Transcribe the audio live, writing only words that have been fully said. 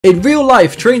In real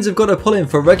life, trains have got to pull in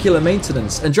for regular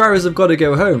maintenance and drivers have got to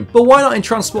go home. But why not in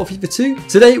Transport FIFA 2?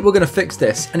 Today we're going to fix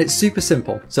this and it's super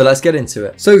simple. So let's get into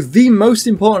it. So the most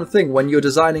important thing when you're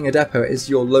designing a depot is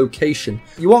your location.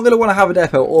 You aren't going to want to have a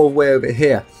depot all the way over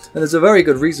here. And there's a very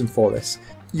good reason for this.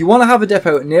 You want to have a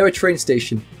depot near a train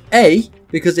station. A,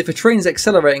 because if a train's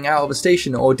accelerating out of a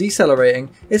station or decelerating,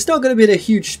 it's not going to be at a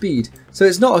huge speed. So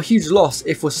it's not a huge loss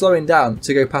if we're slowing down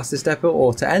to go past this depot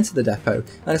or to enter the depot.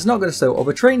 And it's not going to slow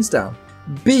other trains down.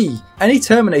 B, any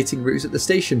terminating routes at the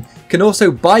station can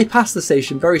also bypass the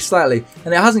station very slightly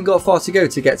and it hasn't got far to go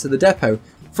to get to the depot.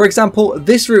 For example,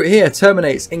 this route here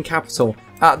terminates in capital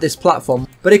at this platform,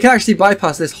 but it can actually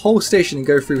bypass this whole station and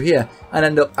go through here and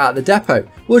end up at the depot,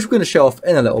 which we're going to show off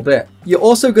in a little bit. You're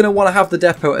also going to want to have the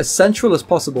depot as central as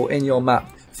possible in your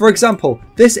map. For example,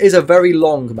 this is a very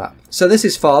long map, so this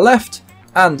is far left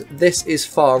and this is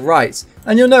far right,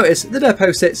 and you'll notice the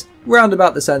depot sits round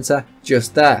about the centre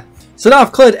just there. So now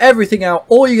I've cleared everything out.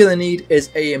 All you're going to need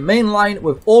is a main line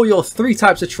with all your three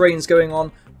types of trains going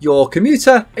on: your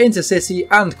commuter, intercity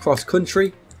and cross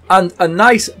country, and a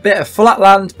nice bit of flat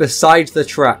land beside the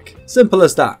track. Simple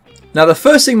as that. Now the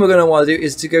first thing we're going to want to do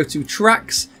is to go to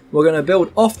tracks. We're going to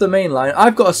build off the main line.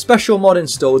 I've got a special mod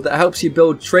installed that helps you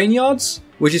build train yards,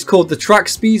 which is called the track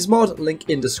speeds mod, link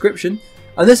in description.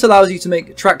 And this allows you to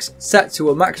make tracks set to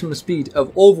a maximum speed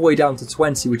of all the way down to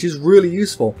 20, which is really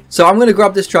useful. So I'm going to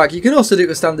grab this track. You can also do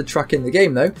a standard track in the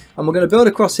game though. And we're going to build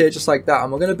across here just like that.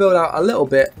 And we're going to build out a little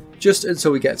bit just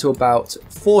until we get to about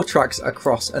 4 tracks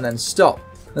across and then stop.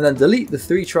 And then delete the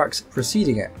 3 tracks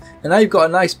preceding it. And now you've got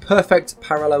a nice perfect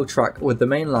parallel track with the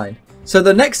main line. So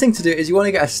the next thing to do is you want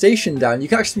to get a station down. You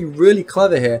can actually be really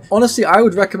clever here. Honestly, I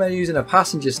would recommend using a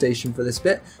passenger station for this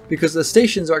bit because the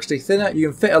stations are actually thinner. You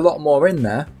can fit a lot more in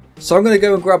there. So I'm going to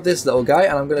go and grab this little guy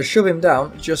and I'm going to shove him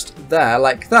down just there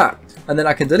like that. And then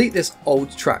I can delete this old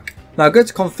track. Now go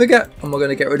to configure and we're going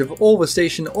to get rid of all the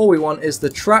station. All we want is the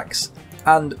tracks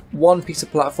and one piece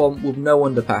of platform with no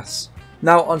underpass.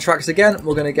 Now on tracks again,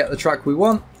 we're going to get the track we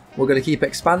want. We're going to keep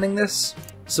expanding this.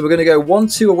 So we're going to go 1,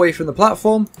 2 away from the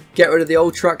platform, get rid of the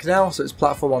old track now, so it's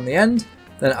platform on the end,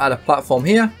 then add a platform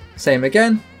here, same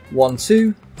again, 1,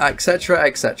 2, etc,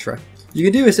 etc. You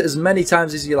can do this as many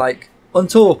times as you like,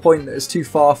 until a point that is too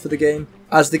far for the game,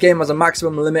 as the game has a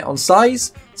maximum limit on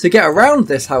size. To get around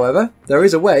this, however, there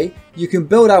is a way. You can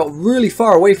build out really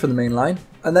far away from the main line,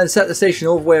 and then set the station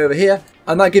all the way over here,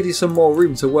 and that gives you some more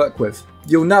room to work with.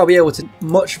 You'll now be able to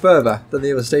much further than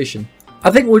the other station. I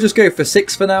think we'll just go for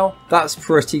 6 for now. That's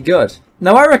pretty good.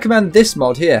 Now I recommend this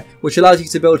mod here, which allows you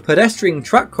to build pedestrian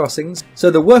track crossings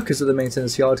so the workers of the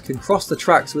maintenance yard can cross the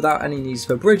tracks without any needs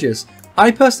for bridges.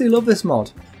 I personally love this mod.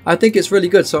 I think it's really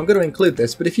good, so I'm going to include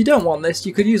this, but if you don't want this,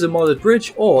 you could use a modded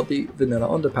bridge or the vanilla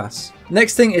underpass.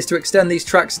 Next thing is to extend these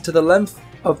tracks to the length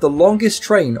of the longest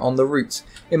train on the route.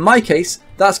 In my case,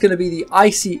 that's going to be the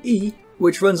ICE,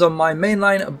 which runs on my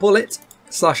mainline bullet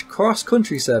 / cross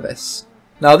country service.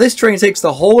 Now this train takes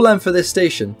the whole length of this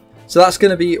station, so that's going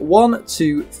to be 1,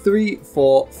 2, 3,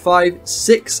 4, 5,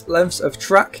 6 lengths of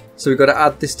track. So we've got to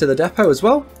add this to the depot as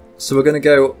well. So we're going to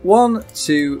go 1,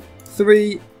 2,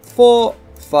 3, 4,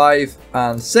 5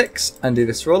 and 6 and do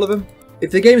this for all of them.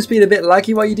 If the game's been a bit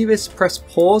laggy while you do this, press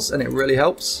pause and it really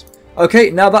helps.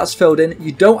 Okay, now that's filled in,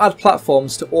 you don't add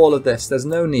platforms to all of this, there's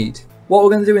no need. What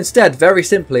we're going to do instead, very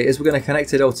simply, is we're going to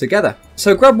connect it all together.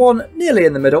 So grab one nearly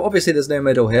in the middle, obviously there's no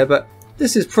middle here, but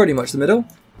this is pretty much the middle.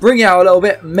 Bring it out a little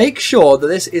bit, make sure that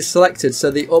this is selected so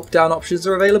the up-down options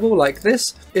are available like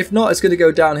this. If not, it's going to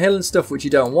go downhill and stuff which you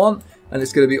don't want, and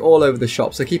it's going to be all over the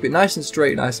shop. So keep it nice and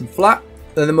straight, nice and flat.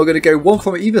 And then we're going to go one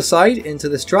from either side into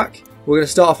this track. We're going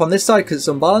to start off on this side because it's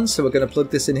unbalanced, so we're going to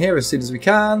plug this in here as soon as we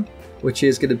can, which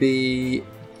is going to be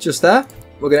just there.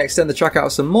 We're going to extend the track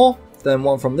out some more, then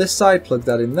one from this side, plug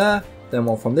that in there, then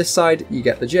one from this side, you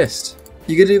get the gist.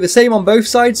 You can do the same on both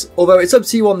sides, although it's up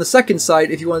to you on the second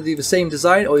side if you want to do the same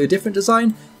design or your different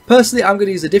design. Personally, I'm going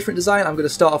to use a different design. I'm going to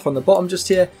start off on the bottom just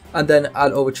here and then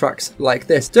add over tracks like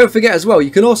this. Don't forget as well,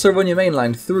 you can also run your main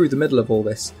line through the middle of all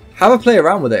this. Have a play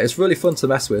around with it, it's really fun to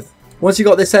mess with. Once you've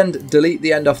got this end, delete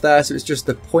the end off there so it's just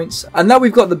the points. And now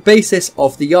we've got the basis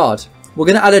of the yard. We're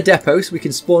going to add a depot so we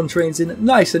can spawn trains in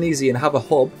nice and easy and have a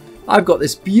hub. I've got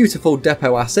this beautiful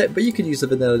depot asset, but you can use the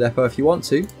vanilla depot if you want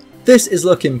to. This is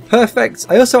looking perfect.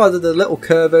 I also added a little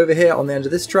curve over here on the end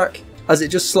of this track, as it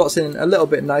just slots in a little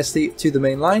bit nicely to the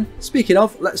main line. Speaking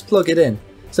of, let's plug it in.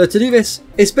 So to do this,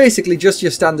 it's basically just your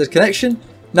standard connection.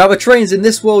 Now the trains in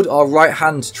this world are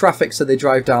right-hand traffic, so they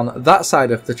drive down that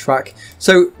side of the track.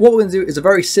 So what we're going to do is a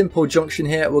very simple junction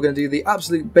here. We're going to do the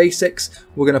absolute basics.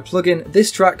 We're going to plug in this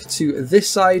track to this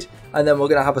side, and then we're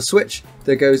going to have a switch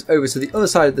that goes over to the other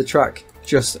side of the track,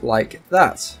 just like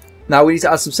that. Now we need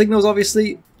to add some signals,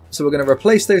 obviously. So we're going to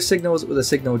replace those signals with a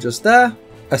signal just there,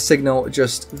 a signal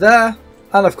just there,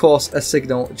 and of course a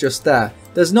signal just there.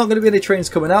 There's not going to be any trains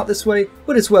coming out this way,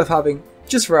 but it's worth having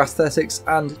just for aesthetics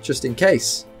and just in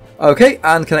case. Okay,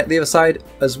 and connect the other side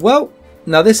as well.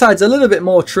 Now this side's a little bit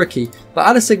more tricky, but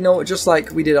add a signal just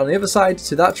like we did on the other side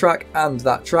to that track,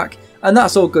 and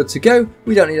that's all good to go.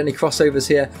 We don't need any crossovers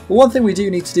here. But one thing we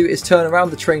do need to do is turn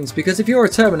around the trains, because if you're a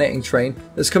terminating train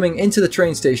that's coming into the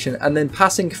train station and then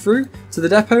passing through to the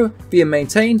depot, being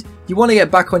maintained, you want to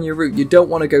get back on your route. You don't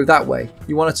want to go that way.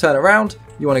 You want to turn around,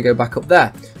 you want to go back up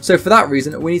there. So for that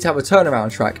reason, we need to have a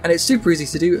turnaround track, and it's super easy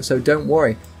to do, so don't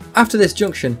worry. After this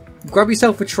junction, grab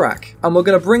yourself a track, and we're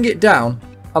going to bring it down,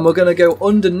 and we're going to go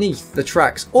underneath the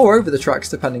tracks, or over the tracks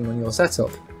depending on your setup.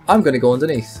 I'm going to go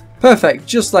underneath. Perfect,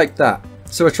 just like that.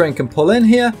 So a train can pull in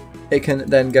here, it can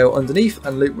then go underneath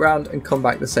and loop round and come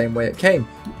back the same way it came.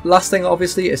 Last thing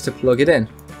obviously is to plug it in.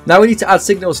 Now we need to add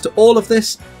signals to all of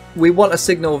this. We want a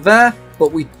signal there,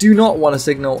 but we do not want a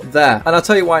signal there. And I'll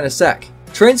tell you why in a sec.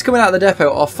 Trains coming out of the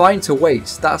depot are fine to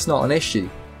wait, that's not an issue.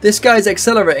 This guy is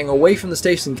accelerating away from the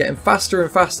station, getting faster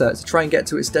and faster to try and get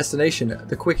to its destination at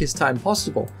the quickest time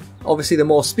possible. Obviously the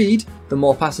more speed, the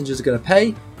more passengers are going to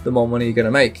pay, the more money you're going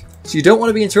to make. So you don't want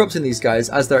to be interrupting these guys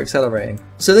as they're accelerating.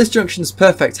 So this junction's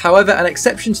perfect. However, an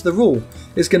exception to the rule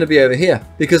is going to be over here,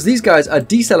 because these guys are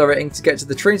decelerating to get to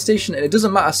the train station, and it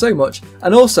doesn't matter so much.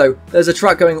 And also there's a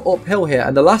track going uphill here,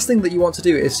 and the last thing that you want to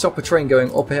do is stop a train going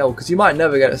uphill, because you might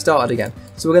never get it started again.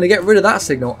 So we're going to get rid of that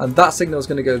signal, and that signal is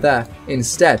going to go there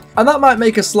instead. And that might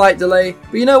make a slight delay,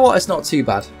 but you know what, it's not too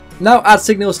bad. Now add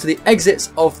signals to the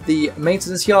exits of the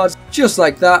maintenance yards, just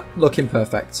like that, looking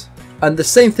perfect. And the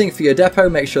same thing for your depot,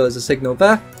 make sure there's a signal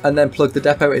there, and then plug the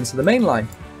depot into the main line.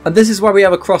 And this is why we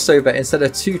have a crossover instead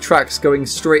of two tracks going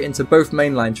straight into both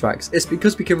mainline tracks. It's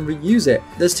because we can reuse it.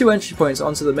 There's two entry points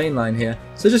onto the main line here,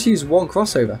 so just use one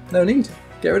crossover. No need.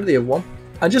 Get rid of the other one.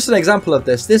 And just an example of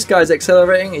this guy's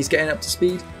accelerating, he's getting up to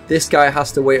speed. This guy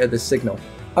has to wait at this signal.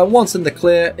 And once in the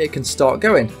clear, it can start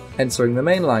going, entering the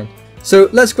main line. So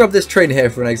let's grab this train here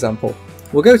for an example.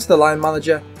 We'll go to the line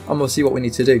manager and we'll see what we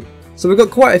need to do. So we've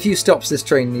got quite a few stops this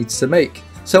train needs to make.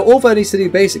 So all that needs to do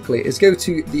basically is go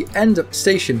to the end of the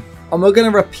station, and we're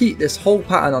going to repeat this whole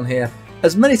pattern on here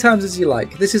as many times as you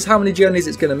like. This is how many journeys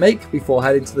it's going to make before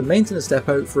heading to the maintenance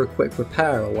depot for a quick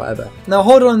repair or whatever. Now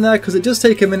hold on there, because it does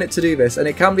take a minute to do this, and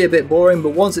it can be a bit boring,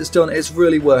 but once it's done, it's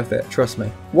really worth it, trust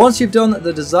me. Once you've done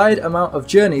the desired amount of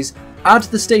journeys, add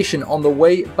the station on the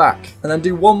way back, and then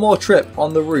do one more trip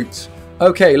on the route.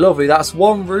 Okay, lovely, that's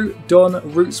one route done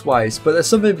routes-wise, but there's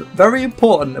something very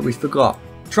important that we forgot.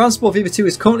 Transport Fever 2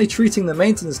 is currently treating the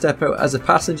maintenance depot as a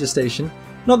passenger station.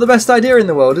 Not the best idea in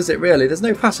the world, is it really? There's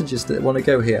no passengers that want to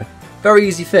go here. Very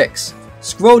easy fix.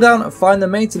 Scroll down and find the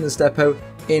maintenance depot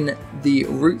in the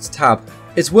route tab.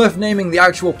 It's worth naming the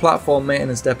actual platform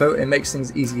maintenance depot, it makes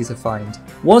things easier to find.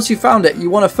 Once you've found it,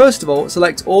 you want to first of all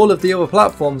select all of the other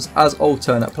platforms as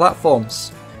alternate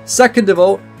platforms. Second of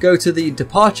all, go to the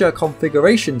departure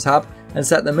configuration tab and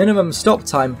set the minimum stop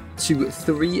time to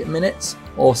 3 minutes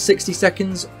or 60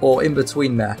 seconds or in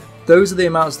between there. Those are the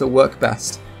amounts that work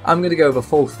best. I'm going to go the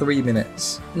full 3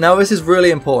 minutes. Now this is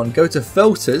really important. Go to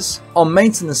filters, on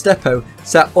maintenance depot,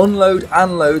 set unload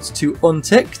and loads to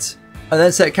unticked, and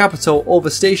then set capital or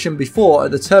the station before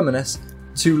at the terminus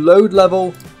to load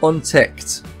level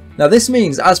unticked. Now this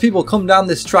means as people come down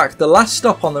this track, the last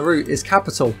stop on the route is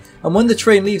capital, and when the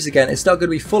train leaves again, it's not going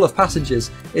to be full of passengers.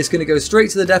 It's going to go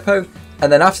straight to the depot,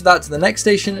 and then after that to the next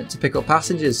station to pick up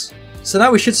passengers. So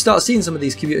now we should start seeing some of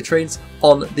these commuter trains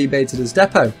on the maintenance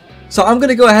depot. So I'm going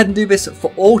to go ahead and do this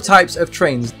for all types of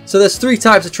trains. So there's 3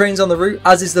 types of trains on the route,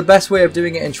 as is the best way of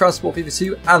doing it in Transport Fever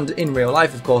 2 and in real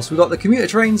life, of course. We've got the commuter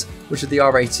trains, which are the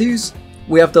RA2s.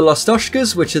 We have the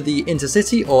Lostoshkas, which are the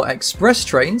intercity or express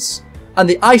trains. And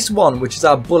the Ice 1, which is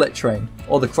our bullet train,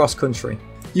 or the cross country.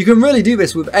 You can really do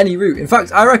this with any route. In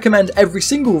fact, I recommend every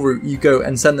single route you go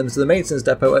and send them to the maintenance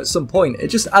depot at some point. It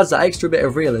just adds that extra bit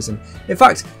of realism. In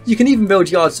fact, you can even build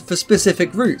yards for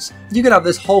specific routes. You could have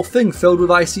this whole thing filled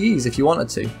with ICEs if you wanted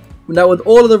to. Now with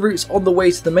all of the routes on the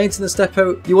way to the maintenance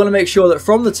depot, you want to make sure that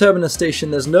from the terminus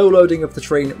station there's no loading of the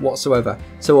train whatsoever.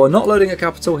 So we're not loading at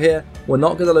Capital here, we're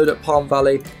not going to load at Palm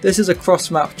Valley. This is a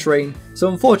cross-map train, so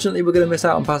unfortunately we're going to miss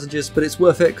out on passengers, but it's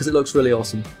worth it because it looks really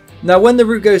awesome. Now when the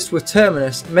route goes to a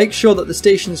terminus, make sure that the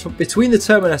stations between the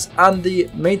terminus and the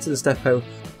maintenance depot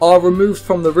are removed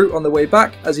from the route on the way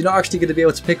back, as you're not actually going to be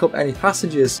able to pick up any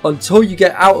passengers until you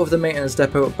get out of the maintenance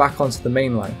depot back onto the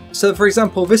main line. So for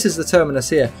example, this is the terminus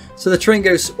here. So the train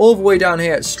goes all the way down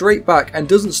here, straight back, and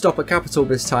doesn't stop at Capital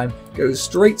this time, goes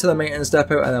straight to the maintenance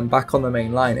depot and then back on the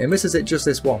main line. It misses it just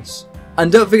this once. And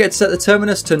don't forget to set the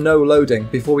terminus to no loading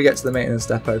before we get to the maintenance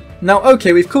depot. Now,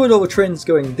 okay, we've covered all the trains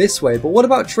going this way, but what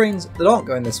about trains that aren't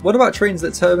going this way? What about trains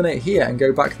that terminate here and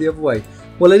go back the other way?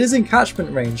 Well, it is in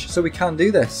catchment range, so we can do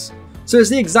this. So it's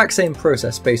the exact same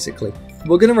process, basically.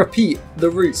 We're going to repeat the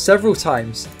route several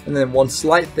times, and then one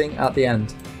slight thing at the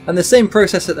end. And the same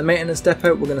process at the maintenance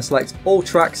depot, we're going to select all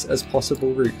tracks as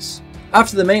possible routes.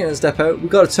 After the maintenance depot, we've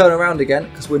got to turn around again,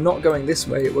 because we're not going this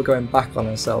way, we're going back on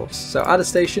ourselves. So at a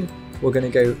station, we're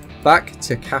going to go back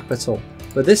to Capital.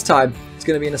 But this time, it's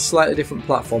going to be in a slightly different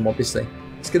platform, obviously.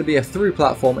 It's going to be a through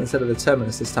platform instead of the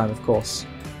terminus this time, of course.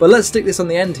 But let's stick this on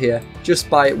the end here, just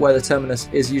by where the terminus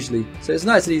is usually, so it's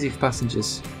nice and easy for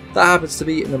passengers. That happens to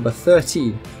be number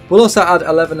 13. We'll also add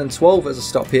 11 and 12 as a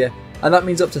stop here, and that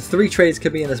means up to 3 trains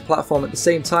can be in this platform at the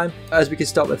same time, as we can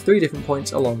stop at 3 different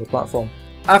points along the platform.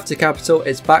 After Capital,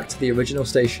 it's back to the original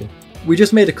station. We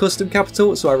just made a custom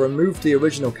Capital, so I removed the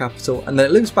original Capital, and then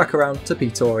it loops back around to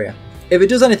Pretoria. If it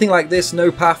does anything like this,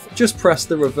 no path, just press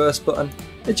the reverse button.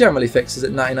 It generally fixes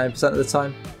it 99% of the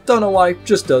time. Don't know why,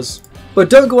 just does. But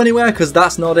don't go anywhere, because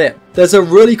that's not it. There's a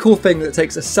really cool thing that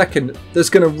takes a second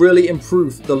that's going to really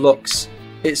improve the looks.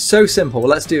 It's so simple.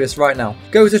 Let's do this right now.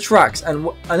 Go to tracks, and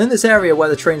in this area where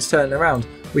the train's turning around,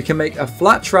 we can make a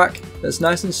flat track that's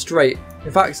nice and straight.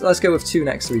 In fact, let's go with 2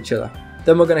 next to each other.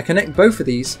 Then we're going to connect both of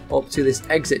these up to this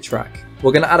exit track.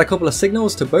 We're going to add a couple of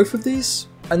signals to both of these.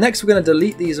 And next we're going to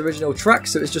delete these original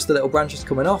tracks, so it's just the little branches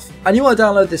coming off. And you want to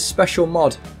download this special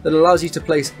mod that allows you to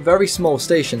place very small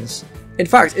stations. In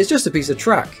fact, it's just a piece of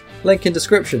track. Link in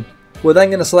description. We're then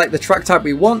going to select the track type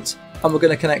we want, and we're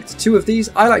going to connect 2 of these.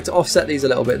 I like to offset these a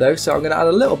little bit though, so I'm going to add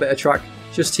a little bit of track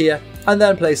just here, and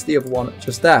then place the other one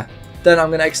just there. Then I'm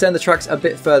going to extend the tracks a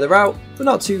bit further out, but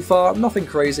not too far, nothing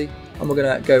crazy. And we're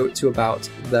going to go to about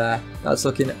there. That's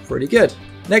looking pretty good.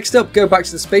 Next up, go back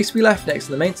to the space we left next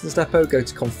to the maintenance depot, go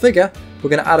to configure. We're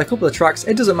going to add a couple of tracks.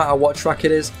 It doesn't matter what track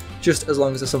it is, just as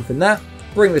long as there's something there.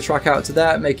 Bring the track out to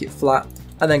there, make it flat,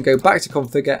 and then go back to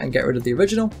configure and get rid of the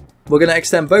original. We're going to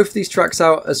extend both of these tracks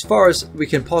out as far as we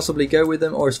can possibly go with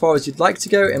them, or as far as you'd like to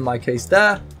go, in my case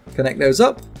there. Connect those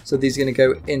up. So these are going to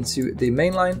go into the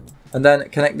main line, and then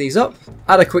connect these up.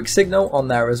 Add a quick signal on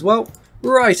there as well.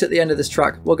 Right at the end of this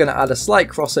track, we're going to add a slight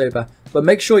crossover, but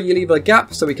make sure you leave a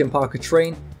gap so we can park a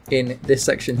train in this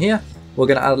section here. We're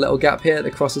going to add a little gap here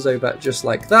that crosses over just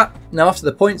like that. Now after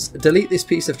the points, delete this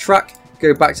piece of track,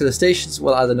 go back to the stations,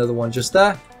 we'll add another one just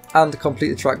there, and complete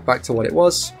the track back to what it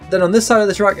was. Then on this side of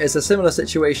the track is a similar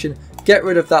situation, get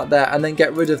rid of that there, and then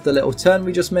get rid of the little turn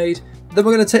we just made. Then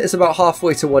we're going to take this about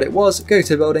halfway to what it was, go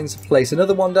to buildings, place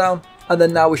another one down, and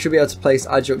then now we should be able to place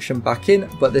our junction back in,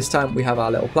 but this time we have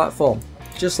our little platform.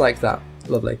 Just like that.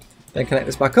 Lovely. Then connect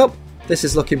this back up. This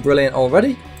is looking brilliant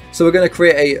already. So we're going to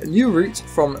create a new route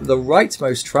from the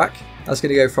rightmost track. That's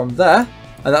going to go from there.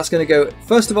 And that's going to go,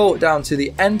 first of all, down to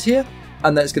the end here.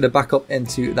 And then it's going to back up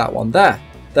into that one there.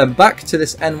 Then back to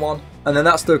this N1. And then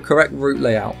that's the correct route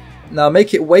layout. Now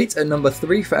make it wait at number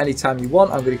 3 for any time you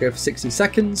want. I'm going to go for 60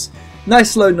 seconds.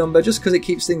 Nice slow number just because it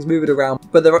keeps things moving around.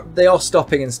 But they are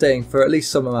stopping and staying for at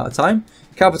least some amount of time.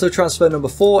 Capital transfer number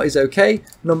 4 is okay.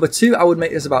 Number 2, I would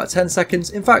make this about 10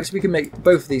 seconds. In fact, we can make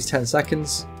both of these 10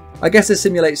 seconds. I guess this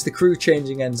simulates the crew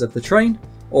changing ends of the train,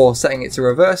 or setting it to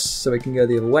reverse so it can go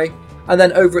the other way. And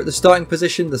then over at the starting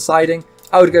position, the siding,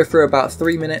 I would go for about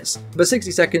 3 minutes, but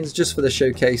 60 seconds just for the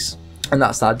showcase. And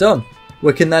that's that done.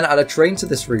 We can then add a train to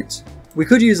this route. We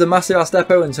could use the massive ass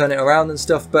depot and turn it around and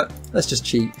stuff, but let's just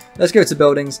cheat. Let's go to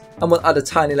buildings and we'll add a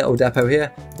tiny little depot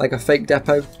here, like a fake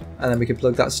depot, and then we can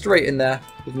plug that straight in there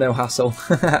with no hassle.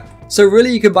 So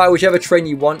really you can buy whichever train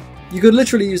you want. You could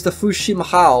literally use the Hushey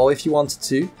if you wanted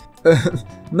to.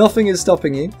 Nothing is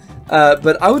stopping you,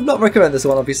 but I would not recommend this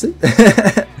one obviously.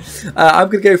 I'm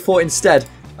going to go for instead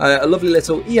a lovely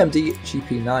little EMD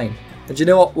GP9. And do you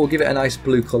know what? We'll give it a nice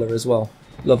blue colour as well.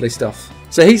 Lovely stuff.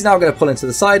 So he's now going to pull into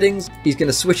the sidings, he's going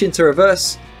to switch into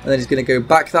reverse, and then he's going to go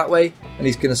back that way, and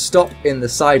he's going to stop in the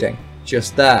siding,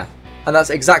 just there. And that's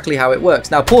exactly how it works.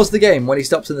 Now pause the game when he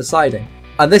stops in the siding.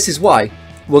 And this is why.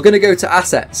 We're going to go to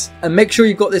assets, and make sure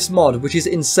you've got this mod, which is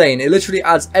insane. It literally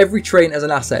adds every train as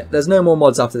an asset. There's no more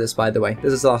mods after this, by the way.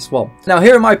 This is the last one. Now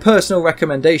here are my personal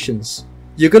recommendations.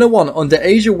 You're going to want, under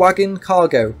Asia Wagon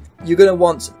Cargo, you're going to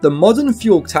want the modern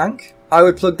fuel tank. I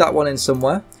would plug that one in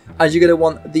somewhere. And you're going to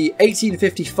want the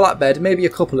 1850 flatbed, maybe a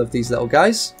couple of these little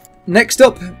guys. Next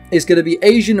up is going to be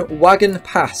Asian Wagon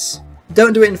Pass.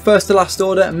 Don't do it in first to last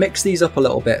order, mix these up a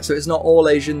little bit. So it's not all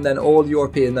Asian, then all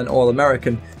European, then all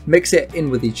American. Mix it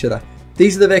in with each other.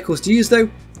 These are the vehicles to use though.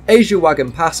 Asia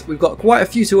Wagon Pass, we've got quite a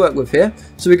few to work with here.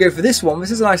 So we go for this one.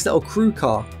 This is a nice little crew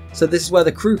car. So this is where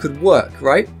the crew could work,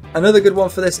 right? Another good one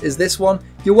for this is this one.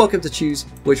 You're welcome to choose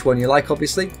which one you like,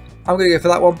 obviously. I'm going to go for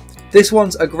that one. This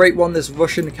one's a great one, this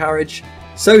Russian carriage.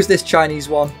 So's this Chinese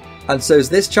one, and so's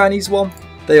this Chinese one.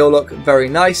 They all look very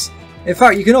nice. In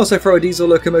fact, you can also throw a diesel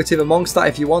locomotive amongst that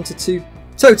if you wanted to.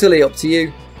 Totally up to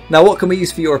you. Now, what can we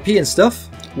use for European stuff?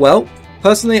 Well,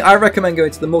 personally, I recommend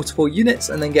going to the multiple units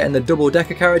and then getting the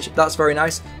double-decker carriage. That's very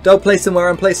nice. Don't place them where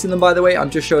I'm placing them, by the way. I'm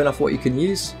just showing off what you can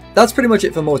use. That's pretty much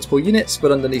it for multiple units,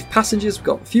 but underneath passengers, we've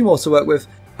got a few more to work with.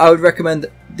 I would recommend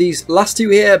these last two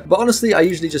here, but honestly, I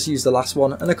usually just use the last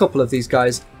one and a couple of these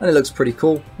guys, and it looks pretty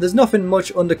cool. There's nothing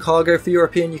much under cargo for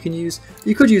European you can use.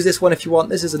 You could use this one if you want.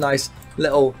 This is a nice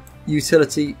little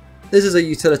utility. This is a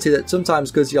utility that sometimes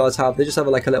goods yards have. They just have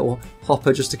like a little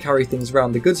hopper just to carry things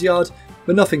around the goods yard,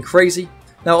 but nothing crazy.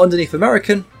 Now underneath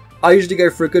American, I usually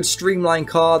go for a good streamlined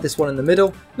car. This one in the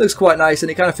middle looks quite nice and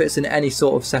it kind of fits in any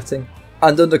sort of setting.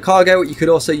 And under cargo, you could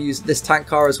also use this tank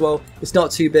car as well. It's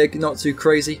not too big, not too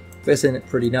crazy, fits in it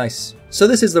pretty nice. So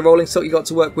this is the rolling stock you got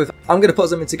to work with. I'm going to put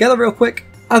something together real quick.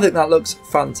 I think that looks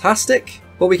fantastic.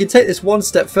 But we can take this one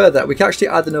step further. We can actually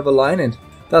add another line in.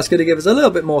 That's going to give us a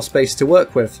little bit more space to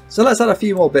work with. So let's add a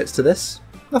few more bits to this.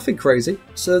 Nothing crazy.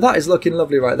 So that is looking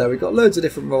lovely right there. We've got loads of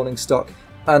different rolling stock.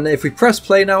 And if we press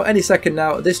play now, any second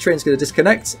now, this train's going to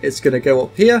disconnect. It's going to go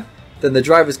up here. Then the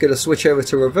driver's going to switch over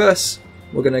to reverse.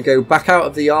 We're going to go back out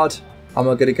of the yard. And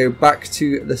we're going to go back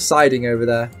to the siding over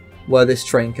there where this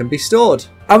train can be stored.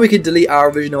 And we can delete our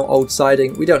original old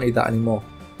siding. We don't need that anymore.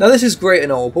 Now this is great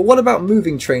and all, but what about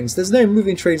moving trains? There's no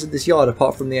moving trains in this yard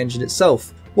apart from the engine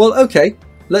itself. Well, okay,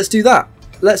 let's do that.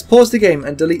 Let's pause the game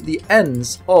and delete the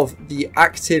ends of the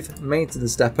active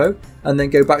maintenance depot and then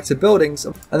go back to buildings,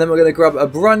 and then we're going to grab a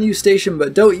brand new station,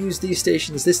 but don't use these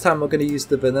stations. This time we're going to use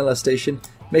the vanilla station.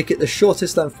 Make it the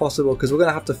shortest length possible because we're going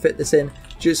to have to fit this in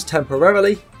just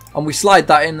temporarily, and we slide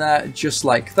that in there just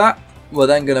like that. We're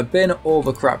then going to bin all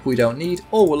the crap we don't need.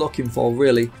 All we're looking for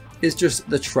really is just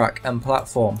the track and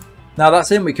platform. Now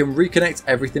that's in, we can reconnect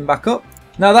everything back up.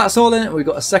 Now that's all in, we've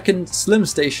got a second slim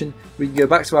station. We can go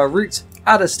back to our route,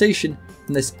 add a station,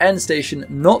 and this end station,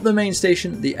 not the main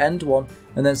station, the end one,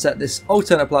 and then set this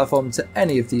alternate platform to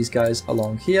any of these guys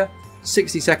along here.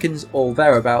 60 seconds or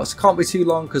thereabouts. Can't be too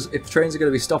long because if trains are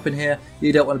going to be stopping here,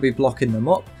 you don't want to be blocking them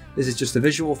up. This is just a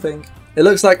visual thing. It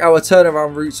looks like our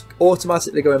turnaround route's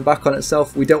automatically going back on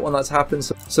itself. We don't want that to happen,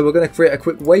 so we're going to create a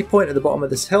quick waypoint at the bottom of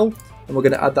this hill, and we're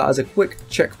going to add that as a quick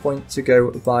checkpoint to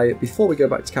go by before we go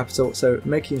back to capital, so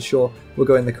making sure we're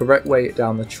going the correct way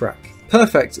down the track.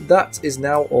 Perfect, that is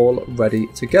now all ready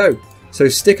to go. So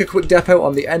stick a quick depot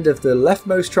on the end of the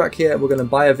leftmost track here. We're going to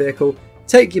buy a vehicle.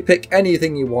 Take your pick,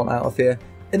 anything you want out of here.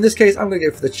 In this case, I'm going to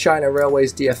go for the China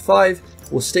Railways DF5.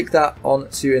 We'll stick that on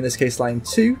to, in this case, line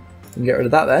 2. And get rid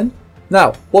of that then.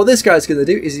 Now, what this guy's going to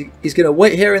do is he's going to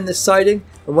wait here in this siding.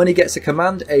 And when he gets a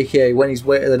command, aka when he's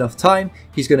waited enough time,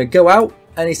 he's going to go out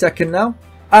any second now.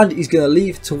 And he's going to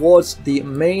leave towards the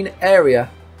main area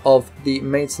of the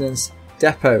maintenance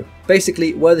depot.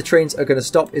 Basically, where the trains are going to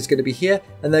stop is going to be here.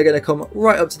 And they're going to come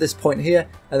right up to this point here.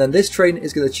 And then this train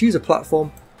is going to choose a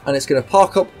platform. And it's going to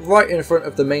park up right in front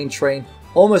of the main train,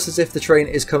 almost as if the train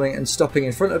is coming and stopping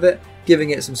in front of it, giving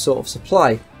it some sort of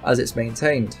supply as it's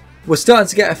maintained. We're starting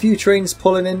to get a few trains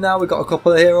pulling in now. We've got a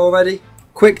couple here already.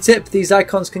 Quick tip, these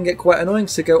icons can get quite annoying,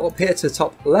 so go up here to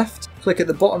top left, click at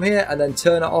the bottom here, and then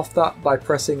turn it off that by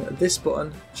pressing this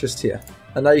button just here.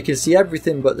 And now you can see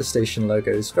everything but the station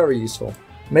logos. Very useful.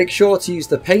 Make sure to use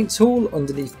the paint tool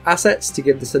underneath assets to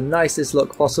give this the nicest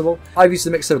look possible. I've used a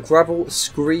mix of gravel,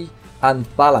 scree, and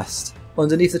ballast.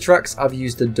 Underneath the tracks, I've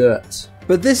used the dirt.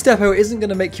 But this depot isn't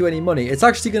going to make you any money, it's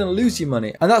actually going to lose you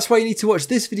money. And that's why you need to watch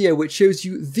this video, which shows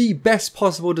you the best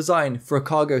possible design for a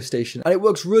cargo station. And it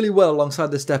works really well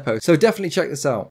alongside this depot, so definitely check this out.